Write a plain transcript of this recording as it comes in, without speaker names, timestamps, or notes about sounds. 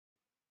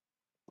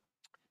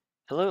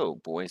Hello,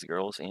 boys,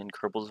 girls, and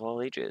Kerbals of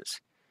all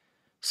ages.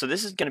 So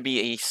this is going to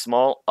be a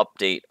small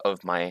update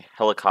of my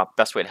helicopter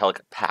best way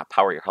to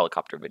power your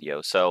helicopter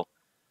video. So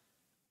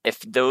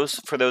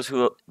for those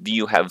who of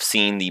you have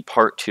seen the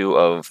part 2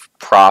 of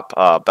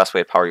best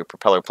way to power your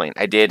propeller plane,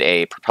 I did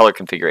a propeller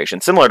configuration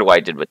similar to what I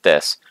did with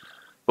this.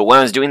 But when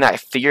I was doing that, I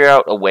figured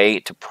out a way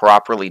to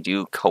properly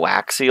do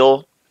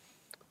coaxial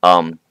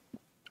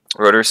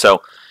rotors.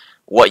 So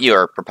what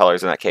your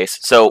propellers in that case.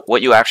 So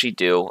what you actually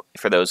do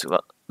for those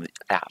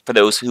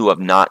who have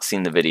not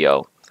seen the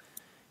video,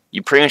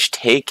 you pretty much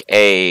take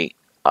a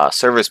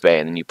service bay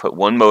and then you put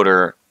one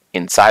motor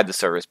inside the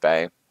service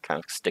bay,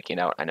 kind of sticking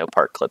out. I know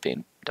part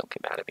clipping. Don't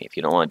get mad at me. If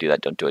you don't want to do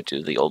that, don't do it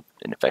the old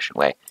inefficient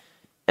way.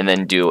 And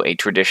then do a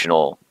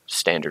traditional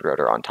standard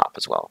rotor on top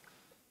as well.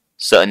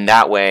 So in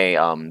that way,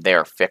 they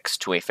are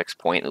fixed to a fixed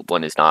point.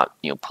 One is not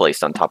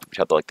placed on top of each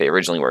other like they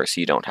originally were, so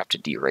you don't have to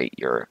derate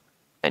your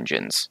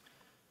engines,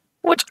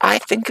 which I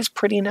think is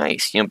pretty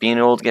nice. Being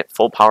able to get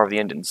full power of the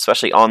engine,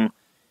 especially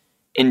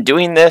in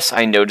doing this,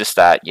 I noticed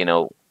that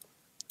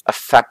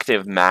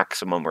effective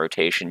maximum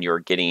rotation you're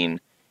getting.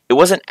 It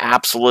wasn't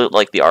absolute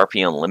like the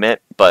RPM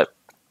limit, but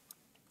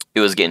it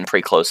was getting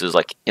pretty close. It was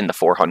like in the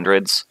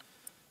 400s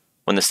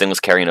when this thing was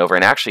carrying over.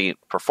 And actually,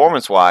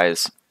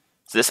 performance-wise,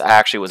 this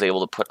actually was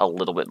able to put a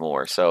little bit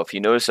more. So if you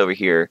notice over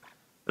here,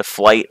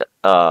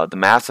 the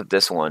mass of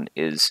this one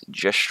is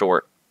just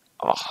short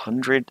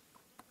 100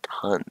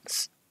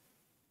 tons.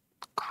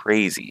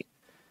 Crazy.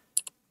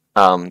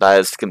 That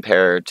is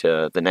compared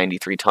to the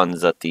 93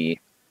 tons that the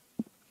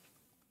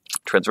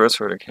transverse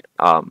rotor,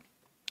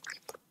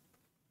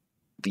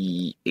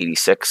 the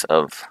 86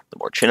 of the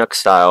more Chinook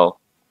style.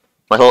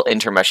 My whole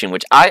intermeshing,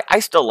 which I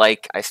still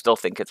like. I still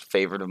think it's a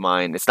favorite of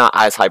mine. It's not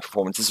as high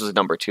performance. This was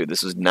number 2.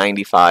 This was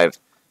 95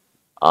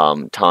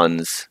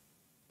 tons.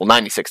 Well,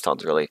 96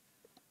 tons, really.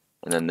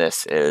 And then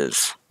this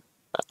is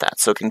about that.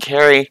 So it can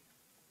carry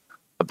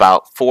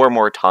about 4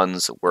 more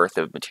tons worth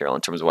of material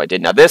in terms of what I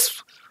did. Now,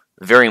 this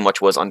very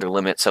much was under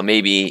limit, so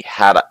maybe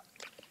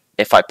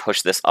if I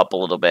push this up a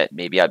little bit,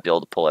 maybe I'd be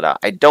able to pull it out.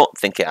 I don't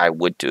think I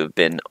would have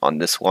been on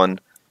this one.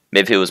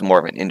 Maybe if it was more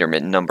of an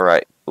intermittent number,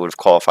 I would have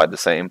qualified the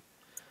same.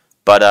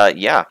 But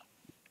yeah,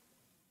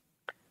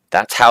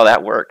 that's how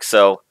that works.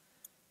 So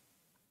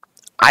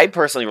I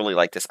personally really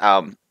like this.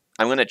 I'm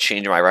going to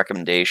change my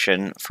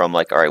recommendation from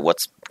all right,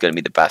 what's going to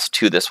be the best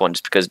to this one,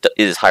 just because it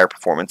is higher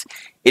performance.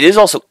 It is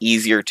also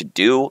easier to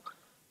do.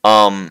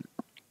 I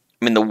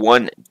mean, the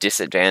one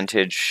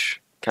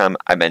disadvantage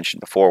I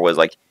mentioned before was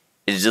it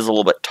is a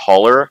little bit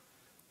taller,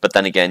 but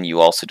then again, you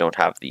also don't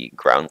have the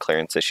ground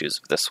clearance issues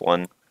of this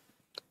one,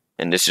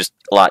 and it's just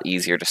a lot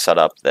easier to set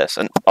up this.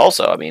 And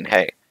also, I mean,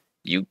 hey,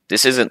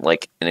 this isn't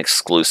an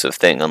exclusive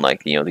thing,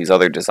 unlike these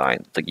other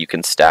designs. You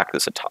can stack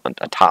this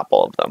atop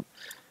all of them.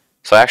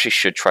 So I actually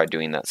should try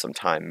doing that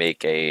sometime.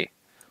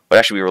 What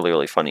actually be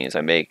really funny is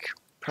I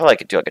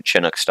could do a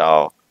Chinook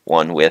style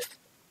one with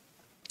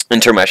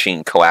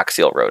intermeshing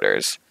coaxial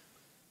rotors.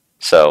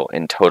 So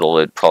in total,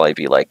 it'd probably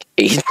be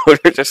 8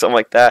 motors or something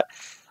like that.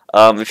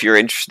 If you're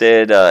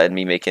interested in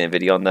me making a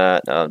video on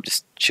that,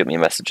 just shoot me a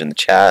message in the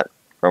chat.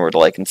 Remember to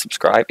like and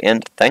subscribe,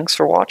 and thanks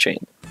for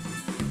watching.